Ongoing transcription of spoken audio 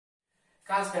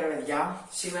Καλησπέρα παιδιά,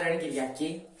 σήμερα είναι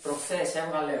Κυριακή. Προχθές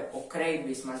έβγαλε ο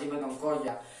Κρέιμπης μαζί με τον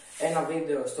Κόγια ένα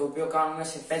βίντεο στο οποίο κάνουμε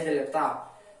σε 5 λεπτά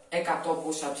 100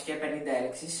 push-ups και 50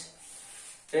 έλξεις.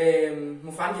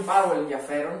 Μου φάνηκε πάρα πολύ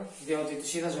ενδιαφέρον, διότι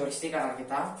τους είδα ζοριστήκαν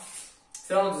αρκετά.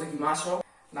 Θέλω να τους δοκιμάσω,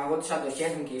 να δω τις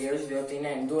αντοχές μου κυρίως, διότι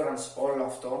είναι endurance όλο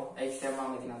αυτό, έχει θέμα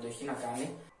με την αντοχή να κάνει.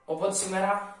 Οπότε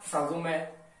σήμερα θα δούμε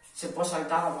σε πόσα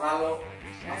λεπτά θα βγάλω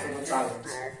αυτό το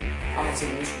challenge. Πάμε να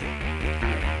ξεκινήσουμε.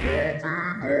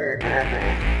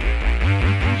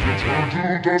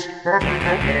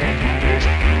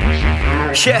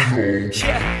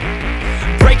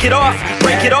 Break it off,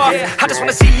 break it off. I just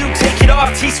wanna see you take it off.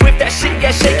 T-Swift that shit,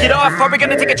 yeah, shake it off. Are we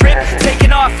gonna take a trip?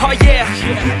 Taking off, oh yeah.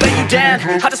 Lay you down.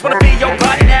 I just wanna be your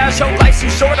body now. Your life's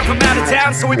too short, I'm from out of town,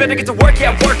 so we better get to work,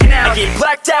 yeah, working out. I get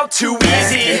blacked out too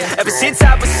easy. Ever since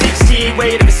I was 16,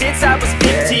 wait, ever since I was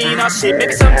 15. Oh shit,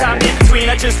 maybe sometime in between.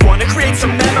 I just wanna create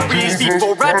some memories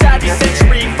before I die this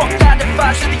century. Fuck 9 to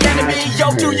 5 to the enemy. Yo,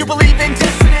 do you believe in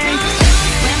destiny?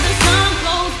 When the sun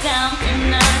goes down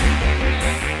tonight,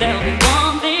 there'll be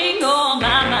one thing on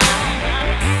my mind.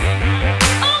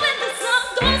 Oh, when the sun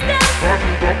goes down,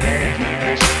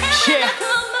 Yeah,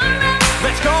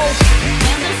 let's go.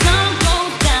 when the sun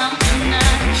goes down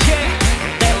tonight, Yeah,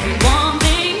 there'll be one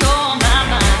thing on my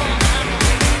mind.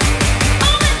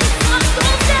 Oh, when the sun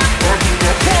goes down, 1,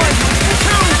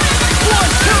 2, 1,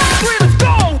 2, 3, let's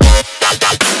go.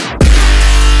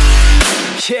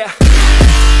 Yeah.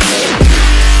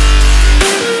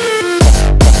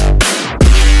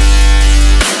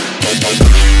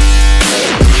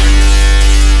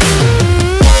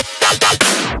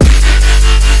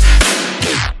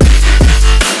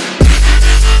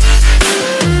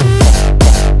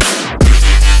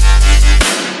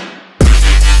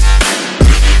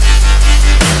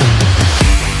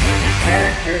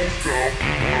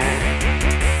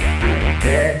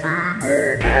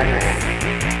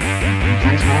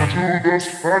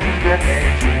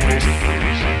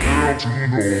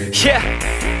 Yeah,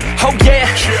 oh yeah,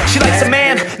 she likes a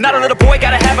man, not a little boy,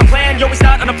 gotta have a plan. Yo, he's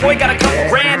not unemployed, got a couple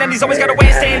grand, and he's always got a way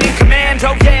of staying in command.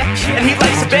 Oh yeah, and he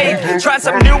likes a babe, trying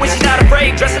something new and she's not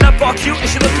afraid. Dressing up all cute and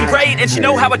she looking great, and she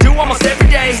know how I do almost every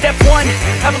day. Step 1,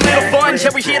 have a little fun,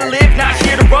 yeah, we're here to live, not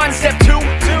here to run. Step 2,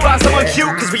 find someone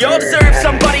cute, cause we all deserve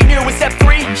somebody new. And step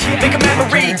 3, make a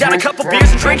memory, down a couple beers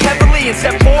and drink heavily. And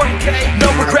step 4, no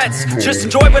regrets, just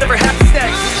enjoy whatever happens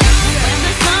next. when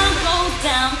the sun goes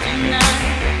down tonight,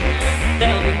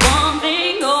 there'll be one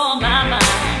thing on my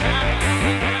mind.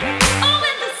 Oh,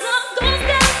 when the sun goes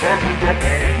down,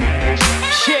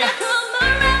 Yeah, come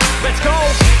around. let's go.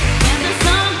 When the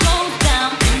sun goes down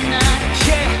tonight,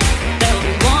 Yeah, there'll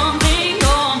be one thing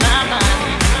on my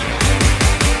mind.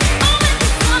 Oh, when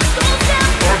the sun goes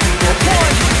down,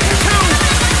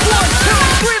 1, 2,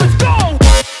 3, let's go.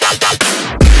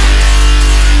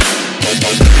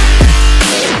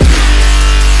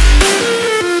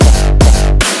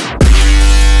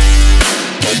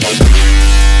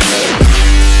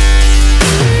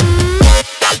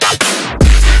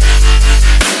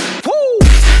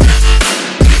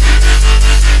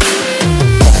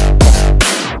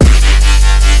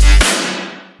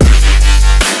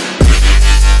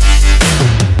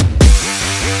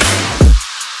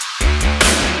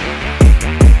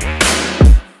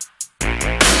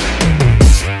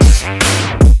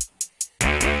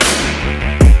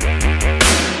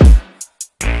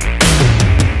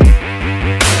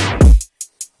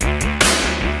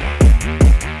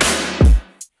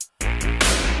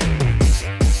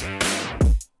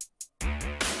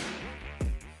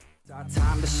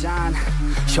 Time to shine.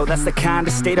 Yo, that's the kind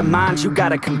of state of mind you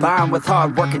gotta combine with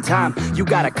hard work and time. You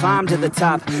gotta climb to the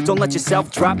top. Don't let yourself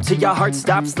drop till your heart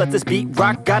stops. Let this beat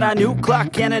rock. Got a new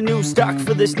clock and a new stock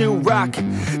for this new rock.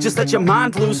 Just let your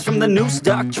mind loose from the new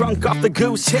stock. Drunk off the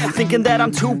goose, thinking that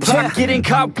I'm too pop. Getting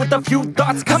caught with a few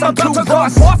thoughts, cause I'm too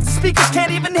lost. Off the speakers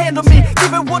can't even handle me.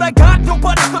 Giving what I got,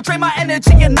 nobody's gonna drain my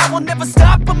energy. And I will never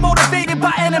stop, I'm motivated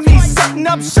by enemies. Setting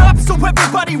up shop so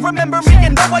everybody remember me.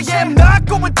 And though I am not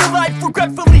going through life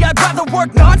regretfully, I'd rather work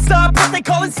non-stop, what they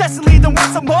call incessantly, than work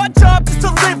some odd job just to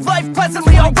live life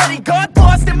pleasantly. Already got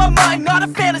lost in my mind, not a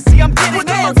fantasy, I'm getting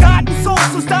there. Forgotten soul,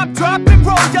 so stop, drop, and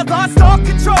roll. You lost all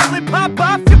control and pop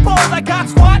off your ball. I got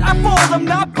squat, I fall, I'm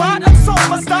not bought, I'm sold.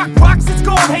 My stock rocks, it's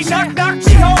gold. Hey, knock, knock,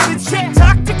 she holding shit,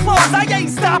 talk to close. I ain't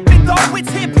stopping though,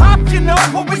 it's hip-hop, you know.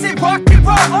 Or is it rock and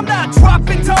roll? I'm not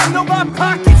dropping down, no, my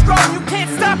pocket's grown. You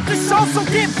can't stop the show, so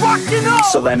get rockin' on.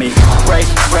 So let me break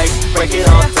it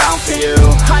all down for you.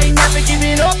 I ain't never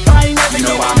giving up, I ain't never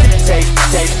giving up. I'm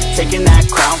taking that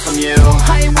crown from you.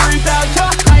 I ain't worried about you,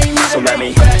 I ain't never. So let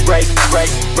me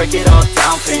break it all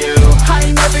down for you. I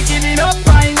ain't never giving up,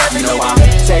 I ain't never giving up.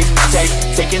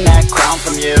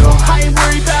 from you. I ain't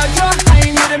worried about you, I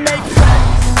ain't here to make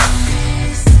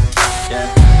friends. Yeah.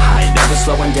 I ain't never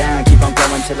slowing down, keep on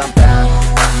going till I'm found.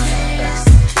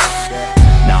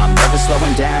 No, I'm never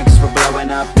slowing down, cause we're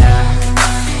blowing up now.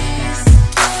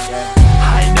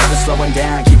 I ain't never slowing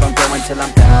down, keep on going till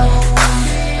I'm down.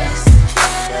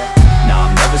 No,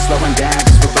 I'm never slowing down,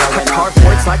 cause we're blowing up. I carve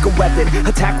words like a weapon,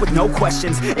 attack with no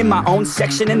questions. In my own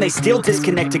section and they still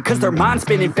disconnected, cause their mind's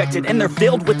been infected and they're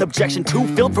filled with objection. Too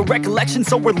filled for recollection,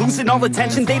 so we're losing all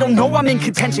attention. They don't know I'm in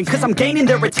contention, cause I'm gaining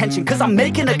their attention, cause I'm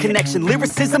making a connection.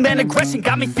 Lyricism and aggression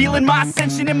got me feeling my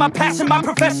ascension. In my passion, my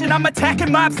profession, I'm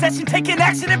attacking my obsession, taking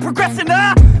action and progressing.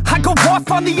 I go off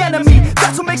on the enemy,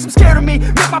 that's what makes them scared of me.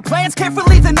 Make my plans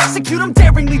carefully, then execute them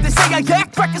daringly. They say I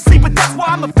act recklessly, but that's why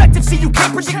I'm effective. See, you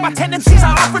can't predict my tendencies,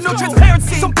 I offer no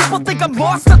transparency. Some people think I'm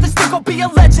lost, others think I'll be a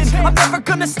legend. I'm never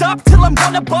gonna stop till I'm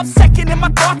one above second. And my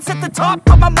thoughts at the top,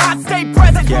 but my mind stay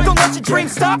present. Don't let your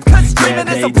dreams stop, cause dreaming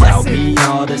is a blessing. They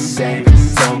tell me all the same,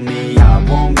 told me I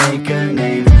won't make a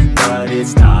name, but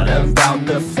it's not about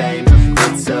the fame,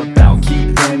 it's about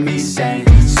keeping me sane.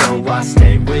 So I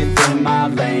stay within my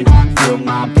lane, feel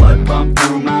my blood pump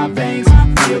through my veins,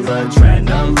 feel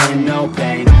adrenaline, no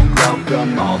pain,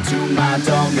 welcome all to my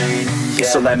domain. Yeah.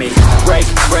 So let me break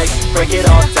it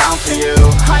all down for you.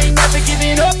 I ain't never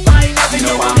giving up, I ain't never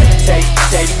giving up. I'm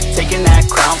taking that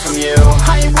crown from you.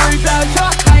 I ain't worried about you,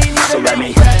 I ain't never. So let me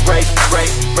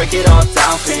break it all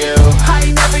down for you. I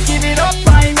ain't never giving up,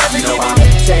 I ain't never giving up. I'm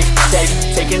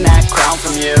taking that crown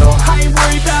from you. I ain't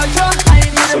worried about you, I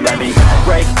ain't never. So let me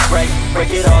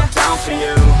break it all down for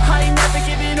you. I ain't never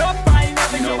giving up, I ain't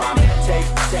never giving up. I'm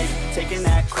taking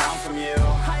that crown from you.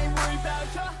 I ain't worried about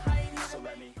you, I ain't never. So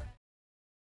let me.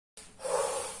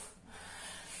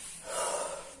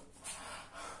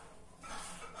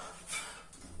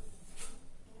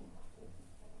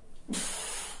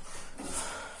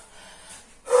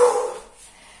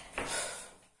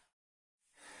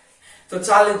 Το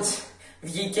challenge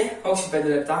βγήκε, όχι 5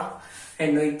 λεπτά,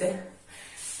 εννοείται.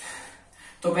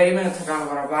 Το περίμενα ότι θα κάνω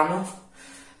παραπάνω.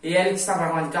 Η έλξη ήταν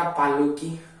πραγματικά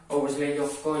παλούκι, όπως λέγει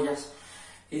ο Κόγιας.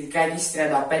 Ειδικά εκεί στις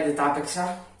 35 τα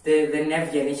έπαιξα, δεν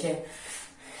έβγαινε,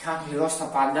 είχα κλειδώσει τα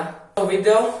πάντα. Το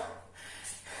βίντεο,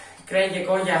 Κρέν και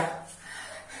Κόγια,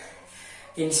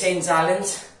 Insane Challenge.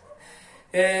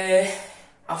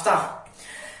 Αυτά,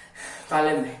 τα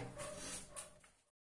λέμε.